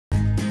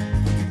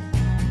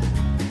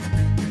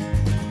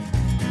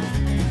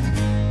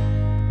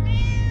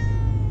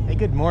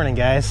Good morning,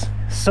 guys.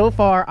 So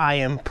far, I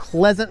am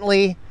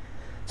pleasantly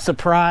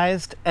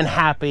surprised and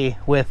happy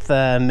with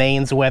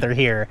Maine's weather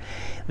here.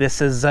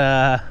 This is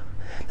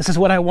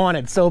what I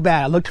wanted so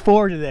bad. I looked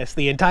forward to this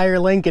the entire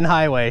Lincoln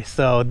Highway,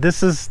 so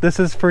this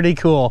is pretty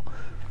cool.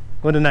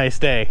 What a nice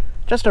day.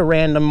 Just a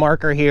random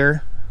marker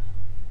here.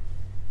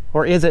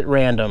 Or is it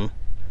random?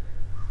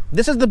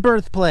 This is the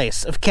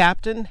birthplace of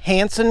Captain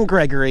Hanson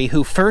Gregory,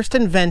 who first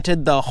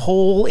invented the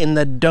hole in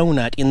the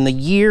donut in the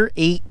year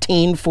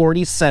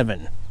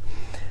 1847.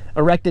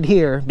 Erected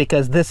here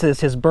because this is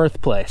his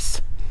birthplace.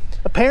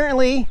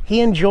 Apparently, he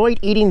enjoyed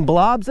eating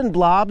blobs and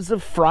blobs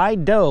of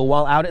fried dough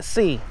while out at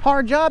sea.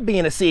 Hard job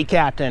being a sea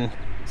captain.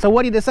 So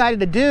what he decided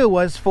to do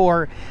was,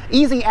 for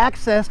easy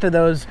access to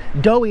those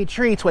doughy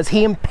treats, was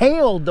he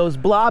impaled those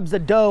blobs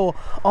of dough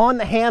on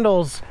the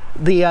handles,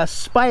 the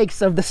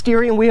spikes of the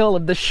steering wheel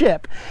of the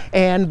ship,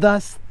 and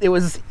thus it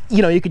was,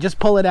 you know, you could just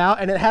pull it out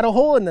and it had a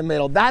hole in the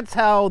middle. That's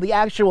how the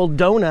actual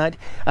donut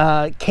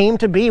came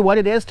to be what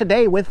it is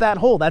today, with that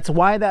hole. That's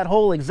why that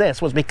hole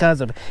exists, was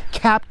because of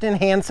Captain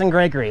Hanson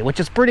Gregory, which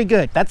is pretty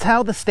good. That's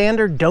how the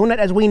standard donut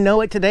as we know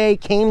it today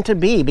came to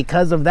be,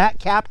 because of that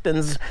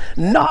captain's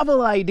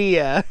novel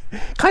idea.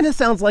 Kind of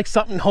sounds like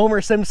something Homer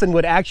Simpson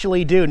would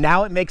actually do.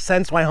 Now it makes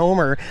sense why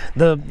Homer,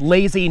 the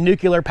lazy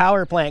nuclear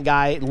power plant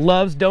guy,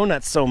 loves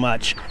donuts so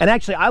much. And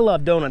actually, I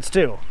love donuts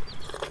too.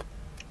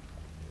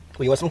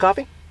 Will you want some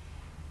coffee?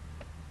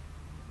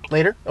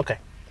 Later? Okay.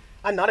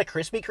 I'm not a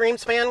Krispy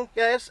Kremes fan,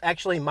 guys.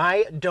 Actually,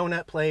 my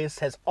donut place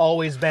has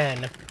always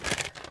been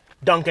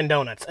Dunkin'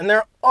 Donuts, and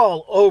they're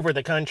all over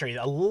the country.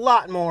 A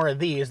lot more of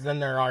these than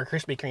there are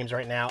Krispy Kremes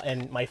right now.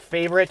 And my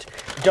favorite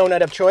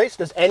donut of choice,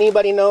 does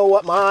anybody know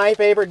what my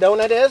favorite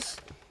donut is?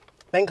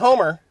 Thank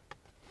Homer.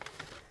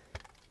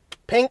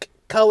 Pink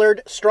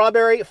colored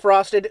strawberry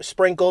frosted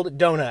sprinkled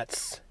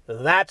donuts.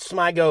 That's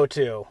my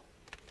go-to.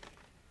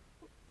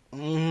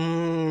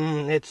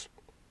 You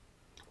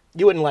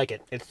wouldn't like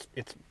it. It's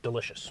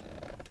delicious.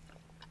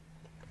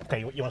 Okay,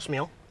 you want to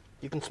smell?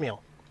 You can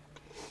smell.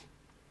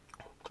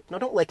 No,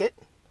 don't lick it.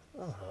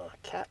 Oh,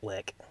 cat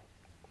lick.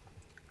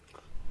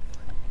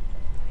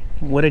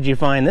 What did you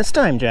find this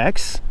time,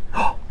 Jax?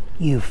 Oh,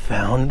 you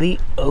found the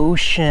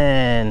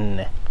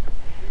ocean.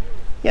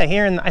 Yeah,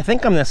 here in, I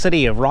think I'm in the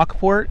city of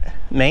Rockport,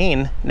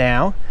 Maine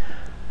now,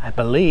 I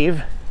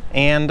believe.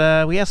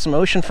 And we have some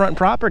oceanfront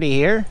property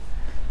here.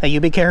 Hey, you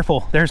be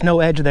careful. There's no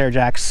edge there,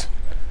 Jax.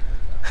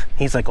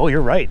 He's like, oh,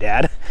 you're right,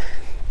 Dad.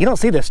 You don't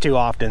see this too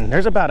often.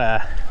 There's about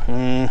a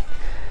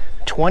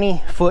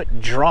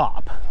 20-foot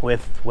drop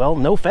with, well,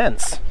 no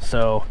fence.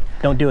 So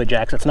don't do it,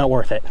 Jax. It's not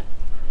worth it.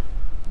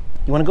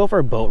 You want to go for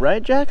a boat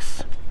ride,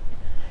 Jax?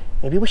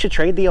 Maybe we should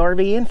trade the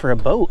RV in for a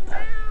boat.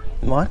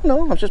 Well, I don't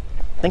know. I'm just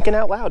thinking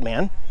out loud,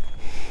 man.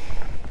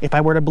 If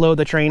I were to blow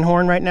the train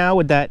horn right now,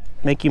 would that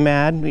make you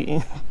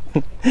mad?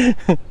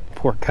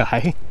 Poor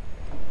guy.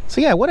 So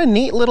yeah, what a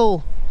neat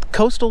little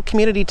coastal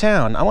community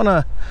town. I want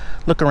to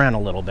look around a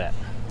little bit.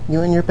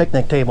 You and your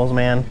picnic tables,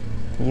 man.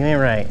 You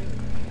ain't right.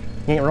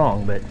 You ain't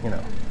wrong, but you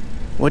know.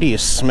 What do you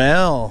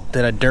smell?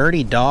 Did a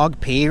dirty dog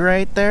pee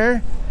right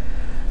there?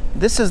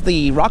 This is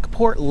the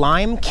Rockport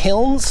Lime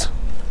Kilns.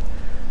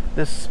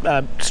 This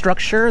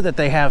structure that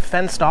they have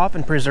fenced off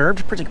and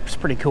preserved. It's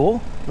pretty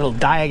cool. Little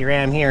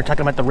diagram here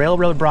talking about the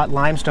railroad brought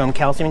limestone,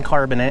 calcium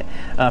carbonate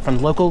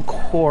from local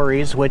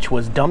quarries, which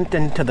was dumped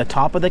into the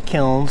top of the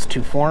kilns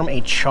to form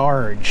a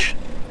charge.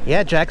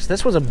 Yeah, Jax,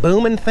 this was a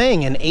booming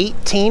thing in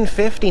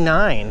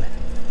 1859.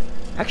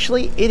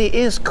 Actually, it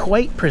is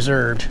quite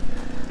preserved.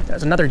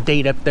 There's another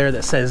date up there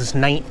that says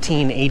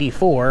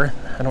 1984.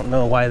 I don't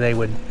know why they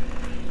would,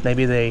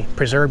 maybe they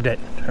preserved it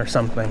or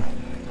something.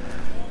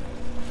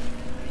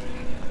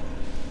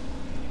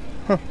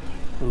 Huh.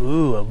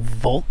 Ooh, a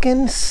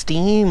Vulcan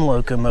steam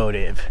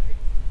locomotive.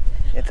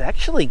 It's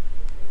actually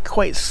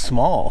quite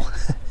small.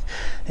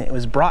 It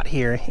was brought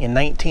here in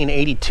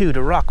 1982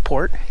 to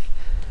Rockport.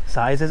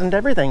 Size isn't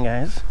everything,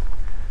 guys.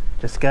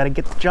 Just gotta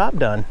get the job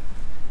done.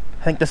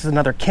 I think this is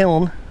another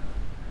kiln.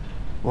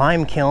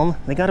 Lime kiln.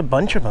 They got a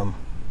bunch of them.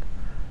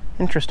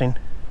 Interesting.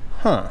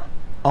 Huh.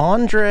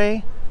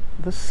 Andre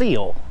the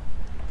seal.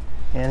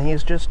 And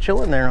he's just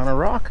chilling there on a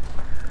rock.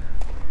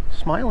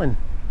 Smiling.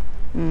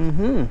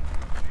 I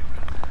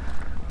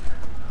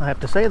have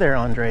to say there,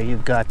 Andre,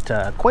 you've got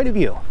quite a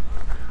view.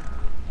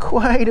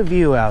 Quite a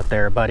view out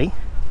there, buddy.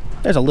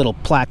 There's a little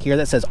plaque here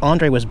that says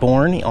Andre was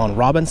born on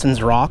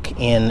Robinson's Rock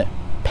in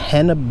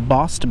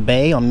Penobscot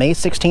Bay on May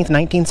 16th,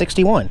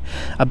 1961.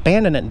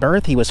 Abandoned at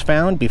birth, he was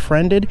found,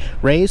 befriended,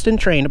 raised, and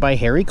trained by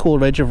Harry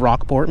Coolidge of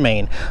Rockport,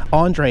 Maine.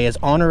 Andre is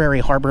honorary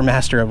harbor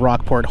master of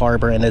Rockport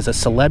Harbor and is a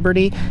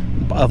celebrity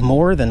of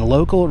more than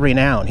local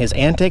renown. His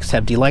antics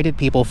have delighted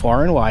people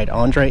far and wide.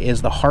 Andre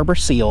is the harbor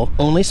seal,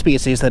 only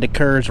species that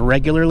occurs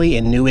regularly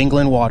in New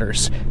England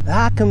waters.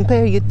 I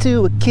compare you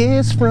to a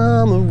kiss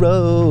from a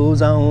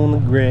rose on the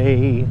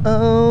grave.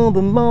 Oh,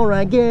 the more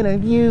I get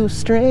of you,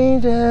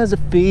 strange as it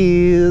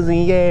feels,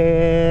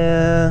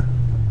 yeah.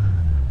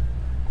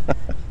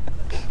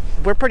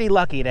 We're pretty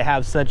lucky to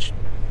have such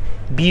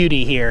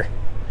beauty here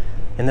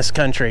in this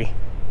country.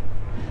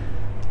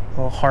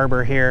 Little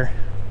harbor here.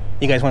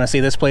 You guys want to see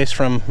this place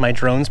from my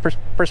drone's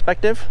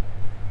perspective?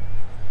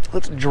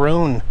 Let's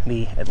drone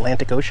the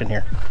Atlantic Ocean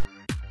here.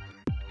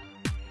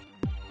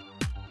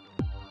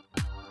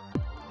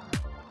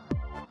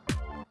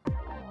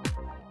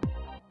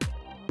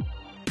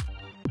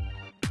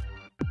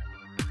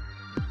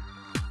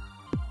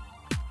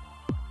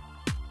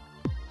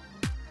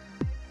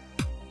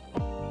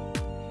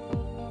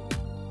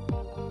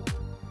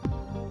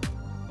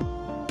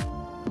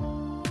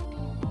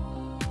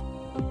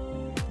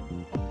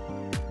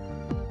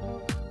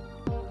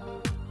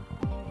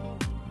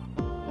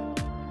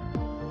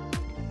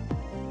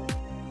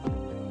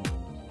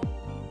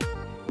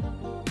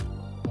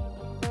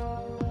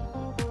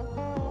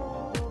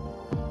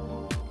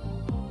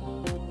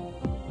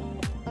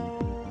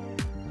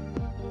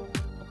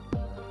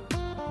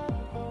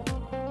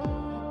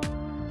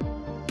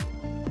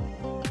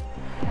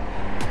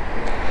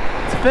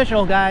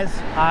 Official, guys.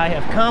 I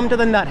have come to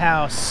the nut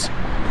house.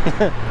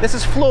 This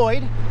is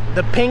Floyd,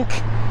 the pink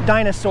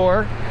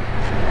dinosaur,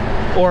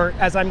 or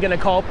as I'm gonna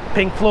call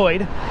Pink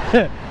Floyd.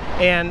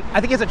 And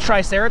I think he's a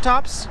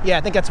Triceratops. Yeah,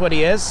 I think that's what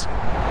he is.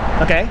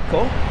 Okay,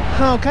 cool.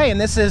 Okay, and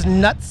this is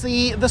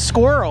Nutsy the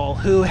squirrel,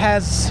 who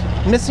has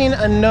missing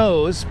a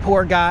nose.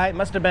 Poor guy. It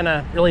must have been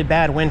a really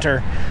bad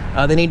winter.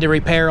 They need to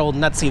repair old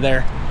Nutsy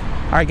there.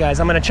 All right, guys,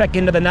 I'm gonna check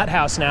into the nut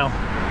house now.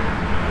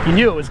 You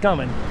knew it was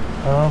coming.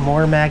 Oh,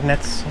 more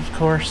magnets, of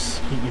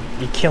course.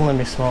 You're killing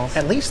me, Smalls.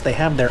 At least they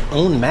have their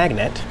own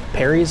magnet.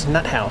 Perry's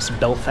Nut House,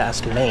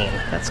 Belfast, Maine.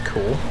 That's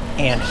cool.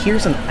 And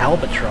here's an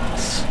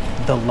albatross.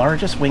 The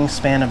largest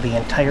wingspan of the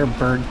entire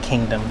bird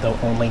kingdom, though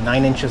only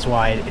 9 inches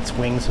wide, its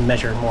wings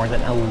measure more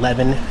than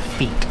 11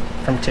 feet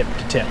from tip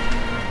to tip.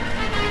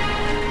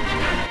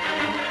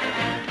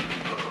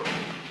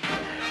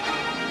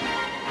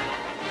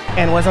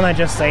 And wasn't I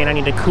just saying I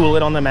need to cool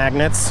it on the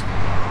magnets?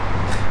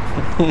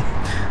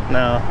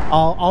 No,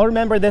 I'll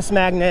remember this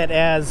magnet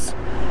as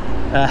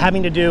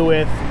having to do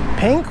with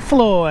Pink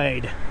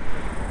Floyd.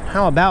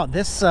 How about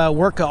this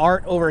work of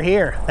art over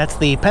here? That's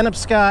the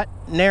Penobscot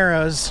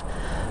Narrows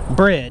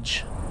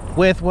Bridge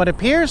with what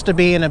appears to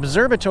be an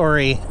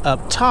observatory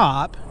up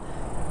top.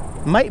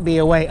 Might be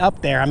a way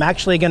up there. I'm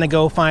actually gonna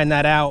go find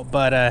that out,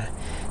 but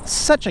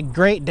such a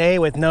great day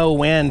with no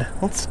wind.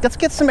 Let's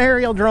get some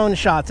aerial drone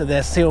shots of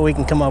this, see what we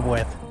can come up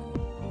with.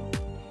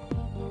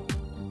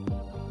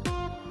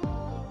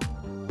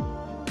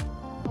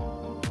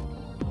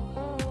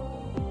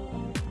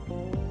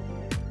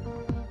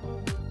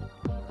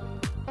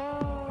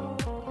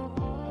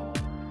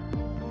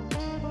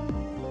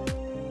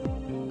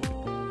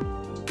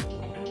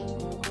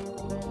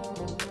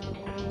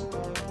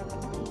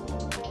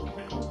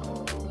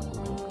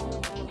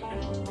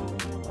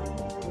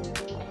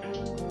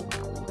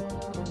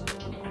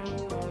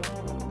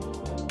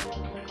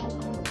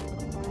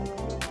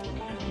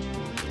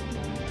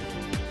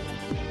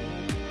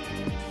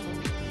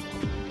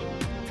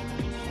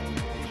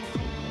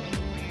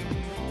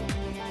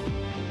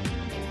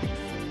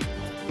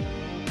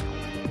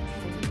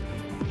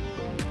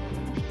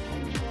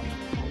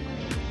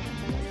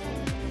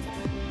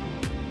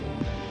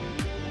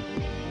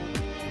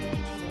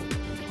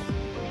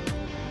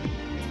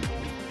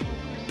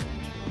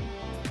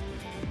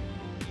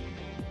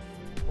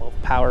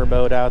 Power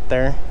boat out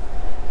there.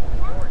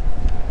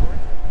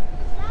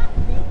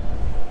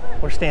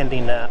 We're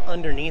standing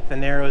underneath the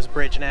Narrows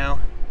Bridge now,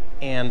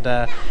 and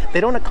they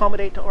don't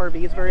accommodate to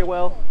RVs very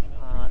well.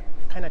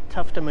 Kind of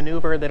tough to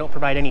maneuver. They don't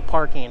provide any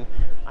parking.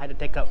 I had to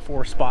take up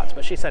 4 spots,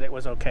 but she said it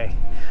was okay.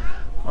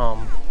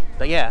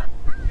 But yeah,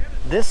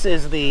 this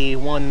is the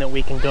one that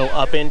we can go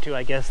up into.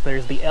 I guess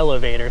there's the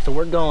elevator, so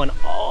we're going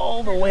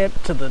all the way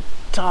up to the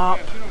top.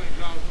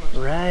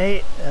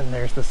 Right, and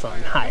there's the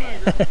sun. Hi.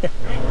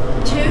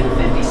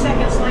 50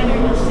 seconds later,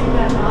 you'll see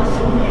that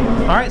awesome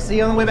view. All right, see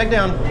you on the way back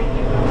down.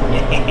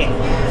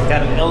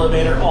 Got an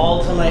elevator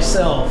all to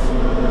myself.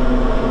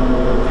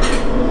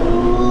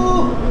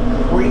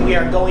 We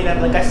are going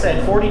up, like I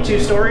said, 42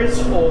 stories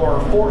or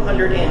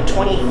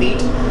 420 feet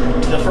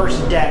to the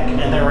first deck, and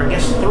there are, I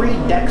guess, 3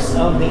 decks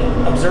of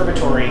the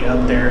observatory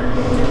up there.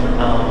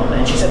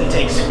 And she said it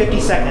takes 50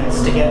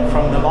 seconds to get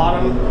from the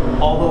bottom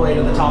all the way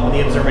to the top of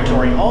the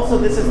observatory. Also,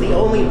 this is the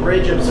only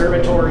bridge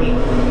observatory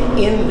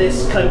in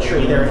this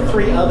country. There are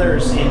 3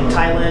 others in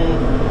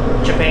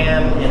Thailand,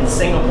 Japan, and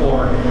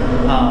Singapore,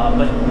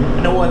 but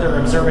no other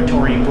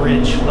observatory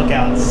bridge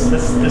lookouts.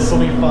 This will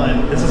be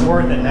fun. This is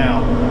worth it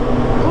now.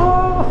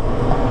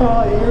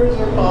 Oh, ears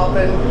are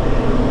popping.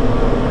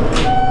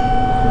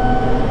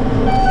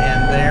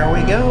 And there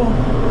we go.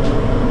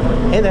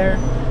 Hey there.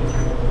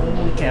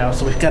 Holy cow,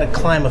 so we've got to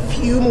climb a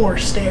few more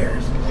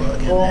stairs.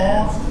 Look at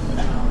that.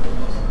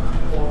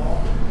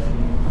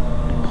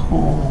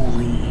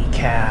 Holy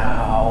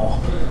cow.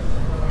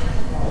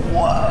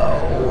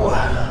 Whoa.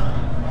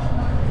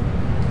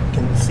 You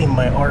can see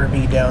my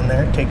RV down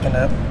there taking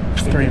up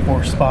 3 or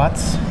 4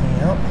 spots.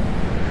 Yep.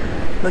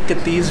 Look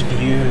at these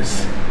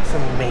views. It's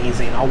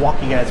amazing. I'll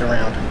walk you guys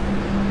around.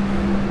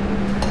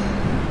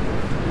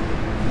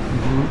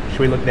 Should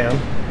we look down?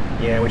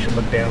 Yeah, we should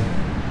look down.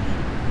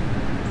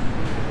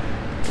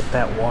 Get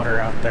that water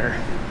out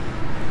there.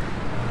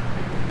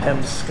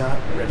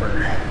 Penobscot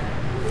River.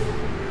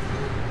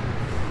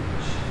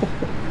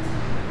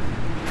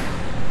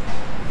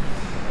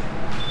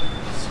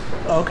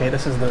 Okay,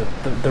 this is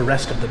the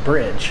rest of the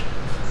bridge.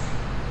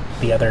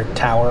 The other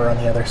tower on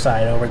the other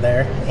side over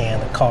there,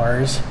 and the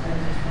cars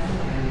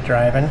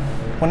driving.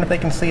 Wonder if they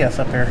can see us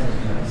up here.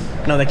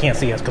 No, they can't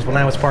see us, because when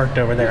I was parked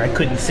over there, I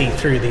couldn't see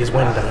through these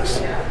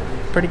windows.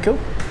 Pretty cool.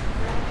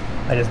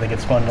 I just think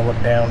it's fun to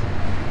look down.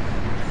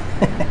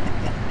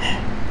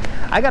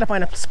 I gotta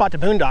find a spot to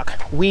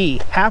boondock.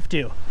 We have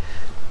to.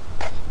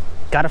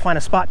 Gotta find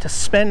a spot to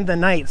spend the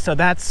night, so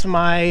that's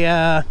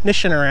my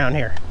mission around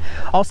here.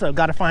 Also,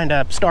 gotta find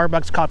a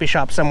Starbucks coffee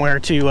shop somewhere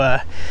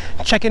to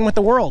check in with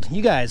the world.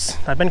 You guys,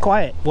 I've been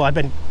quiet. Well, I've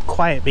been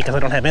quiet because I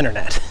don't have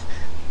internet.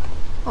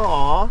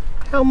 Aw,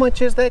 how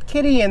much is that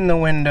kitty in the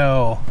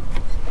window?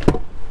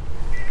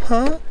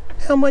 Huh?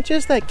 How much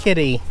is that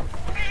kitty?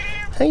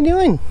 How you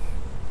doing?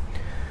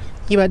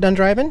 You about done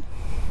driving?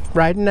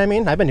 Riding, I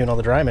mean? I've been doing all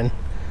the driving.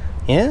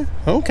 Yeah?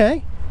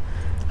 Okay.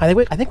 I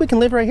think we can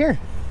live right here.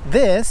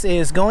 This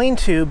is going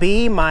to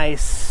be my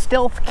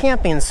stealth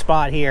camping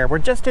spot here. We're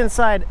just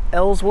inside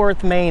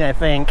Ellsworth, Maine, I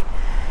think.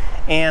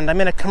 And I'm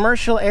in a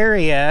commercial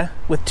area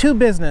with two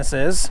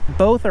businesses.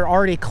 Both are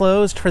already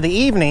closed for the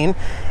evening.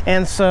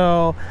 And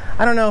so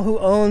I don't know who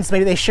owns,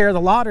 maybe they share the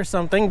lot or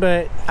something,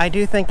 but I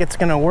do think it's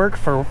gonna work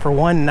for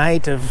one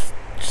night of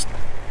just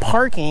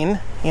parking.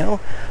 You know,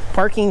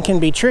 parking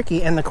can be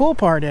tricky. And the cool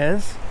part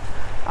is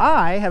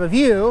I have a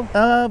view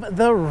of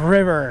the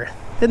river.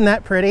 Isn't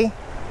that pretty?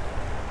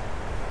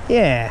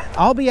 Yeah,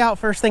 I'll be out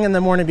first thing in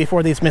the morning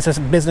before these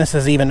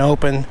businesses even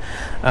open.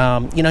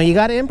 You know, you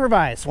got to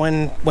improvise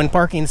when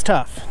parking's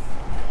tough.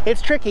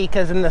 It's tricky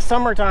because in the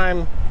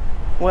summertime,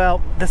 well,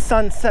 the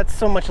sun sets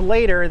so much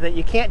later that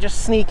you can't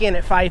just sneak in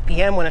at 5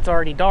 p.m. when it's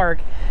already dark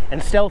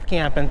and stealth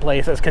camp in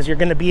places, because I'm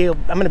going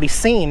to be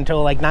seen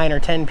till like 9 or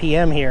 10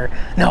 p.m. here.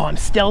 No, I'm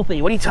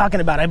stealthy. What are you talking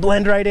about? I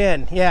blend right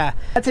in. Yeah,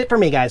 that's it for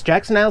me, guys.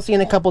 Jackson, I'll see you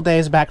in a couple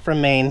days back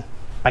from Maine.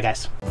 Bye,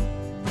 guys.